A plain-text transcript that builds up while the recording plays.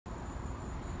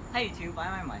Hi YouTube,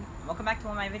 I'm Aiman. Welcome back to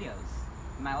one of my videos.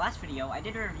 In my last video, I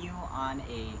did a review on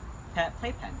a pet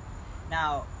playpen.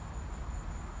 Now,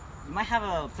 you might have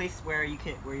a place where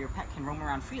your pet can roam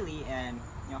around freely and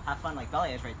have fun like Bella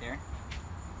is right there.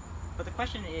 But the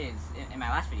question is, in my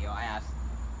last video, I asked,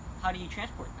 how do you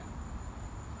transport them?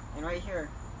 And right here,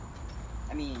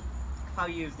 I mean, you could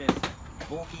probably use this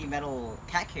bulky metal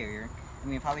cat carrier. I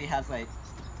mean, it probably has like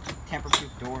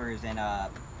tamper-proof doors and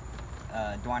a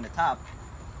door on the top.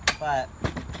 But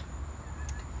it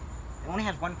only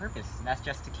has one purpose, and that's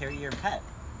just to carry your pet.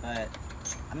 But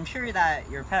I'm sure that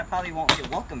your pet probably won't feel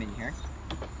welcome in here.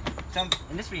 So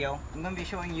in this video, I'm going to be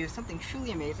showing you something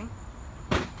truly amazing.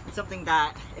 It's something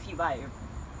that, if you buy it, your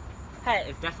pet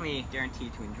is definitely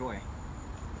guaranteed to enjoy.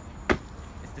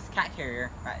 It's this cat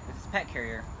carrier, right? This is pet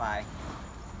carrier by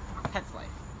Petslife.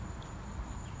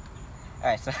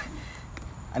 Alright, so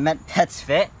I meant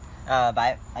Petsfit.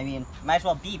 But I mean, might as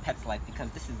well be Petslife because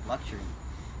this is luxury.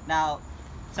 Now,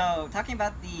 so talking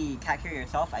about the cat carrier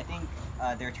itself, I think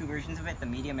there are two versions of it, the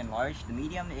medium and large. The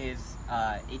medium is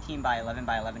 18 by 11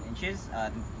 by 11 inches.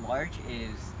 The large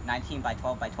is 19 by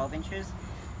 12 by 12 inches.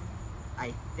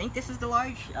 I think this is the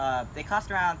large. They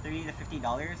cost around $30 to $50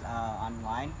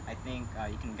 online. I think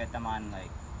you can get them on like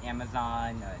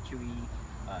Amazon, Chewy,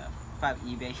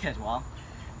 probably eBay as well.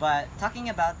 But talking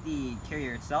about the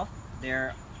carrier itself,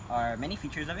 there are many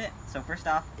features of it. So first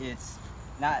off, it's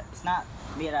not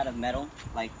made out of metal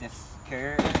like this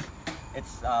carrier is.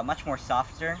 It's much more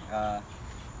softer.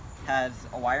 Has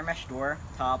a wire mesh door,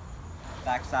 top,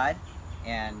 back side,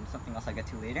 and something else I'll get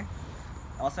to later.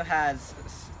 It also has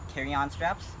carry-on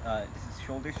straps. This is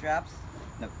shoulder straps.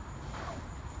 No,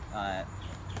 I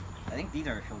think these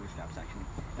are shoulder straps actually.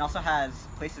 It also has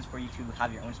places for you to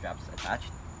have your own straps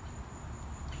attached.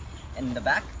 In the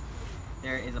back,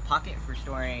 there is a pocket for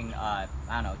storing, I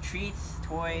don't know, treats,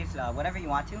 toys, whatever you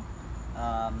want to.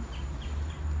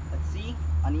 Let's see,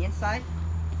 on the inside,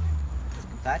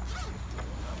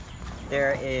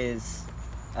 there is,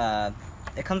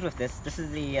 it comes with this. This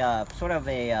is the, sort of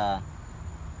a,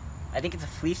 I think it's a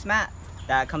fleece mat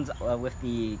that comes with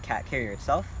the cat carrier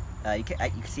itself. You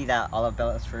can see that all of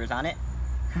Bella's fur is on it,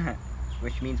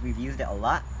 which means we've used it a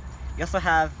lot. You also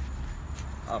have,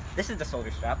 this is the shoulder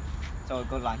strap, so it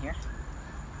goes on here.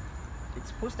 It's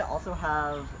supposed to also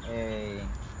have a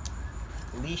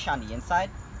leash on the inside.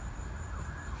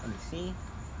 Let me see.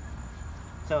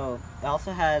 So it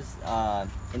also has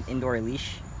an indoor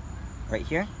leash right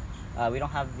here. We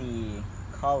don't have the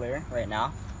collar right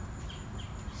now.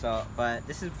 So, but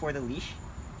this is for the leash.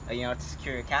 To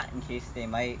secure your cat in case they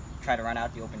might try to run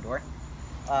out the open door.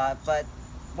 But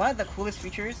one of the coolest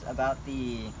features about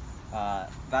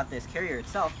about this carrier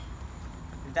itself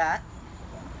is that,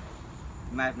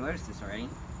 you might have noticed this already,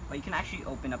 but you can actually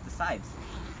open up the sides.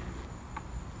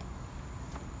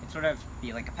 It's sort of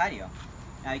be like a patio.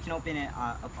 Now you can open it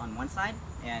up on one side,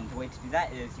 and the way to do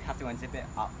that is you have to unzip it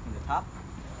up from the top,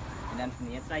 and then from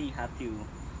the inside you have to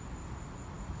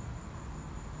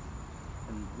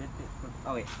unzip it.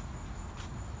 Oh wait.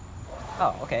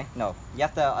 Oh, okay. No, you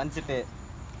have to unzip it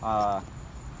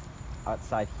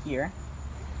outside here,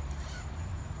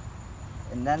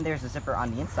 and then there's a zipper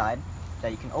on the inside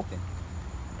that you can open.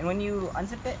 And when you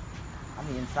unzip it on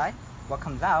the inside, what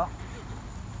comes out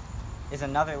is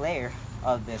another layer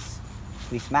of this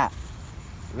fleece mat.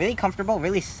 Really comfortable,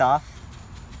 really soft.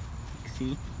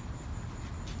 See?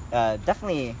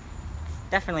 Definitely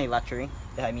luxury.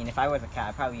 I mean, if I was a cat,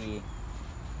 I'd probably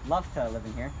love to live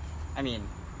in here. I mean,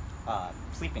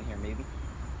 sleep in here maybe.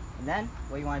 And then,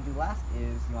 what you want to do last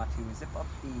is you want to zip up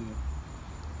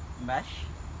the mesh,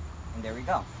 and there we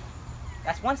go.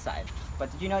 That's one side,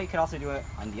 but did you know you could also do it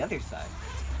on the other side?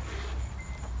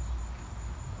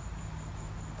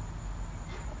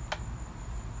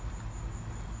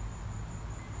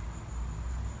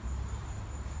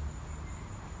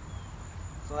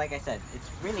 So like I said, it's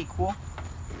really cool.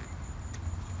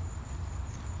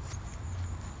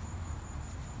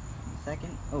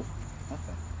 Second. Oh,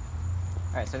 okay.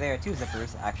 Alright, so there are two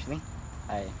zippers actually.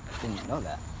 I didn't know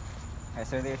that. Alright,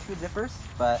 so there are two zippers,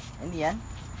 but in the end,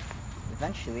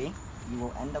 eventually, you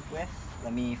will end up with,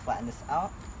 let me flatten this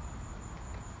out,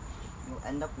 you'll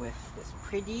end up with this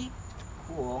pretty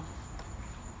cool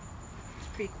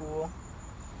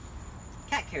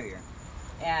cat carrier.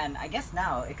 And I guess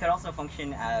now, it could also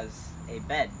function as a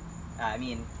bed. I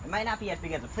mean, it might not be as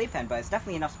big as a playpen, but it's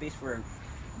definitely enough space for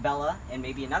Bella and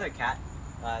maybe another cat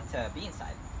to be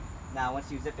inside. Now,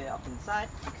 once you zip it up inside,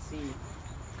 you can see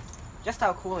just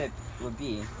how cool it would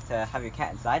be to have your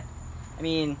cat inside. I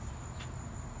mean,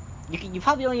 you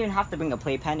probably don't even have to bring a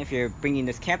playpen if you're bringing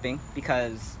this camping,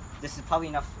 because this is probably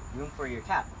enough room for your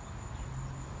cat.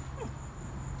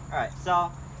 Alright, so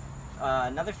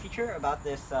another feature about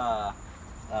this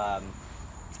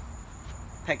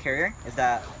pet carrier is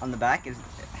that on the back it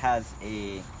has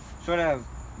a sort of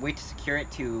way to secure it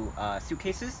to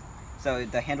suitcases. So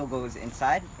the handle goes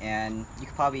inside, and you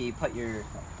could probably put your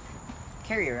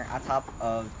carrier on top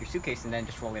of your suitcase and then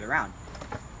just roll it around.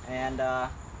 And I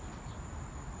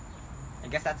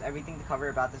guess that's everything to cover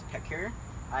about this pet carrier.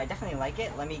 I definitely like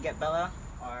it. Let me get Bella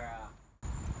our...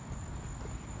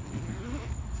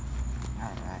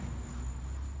 Alright.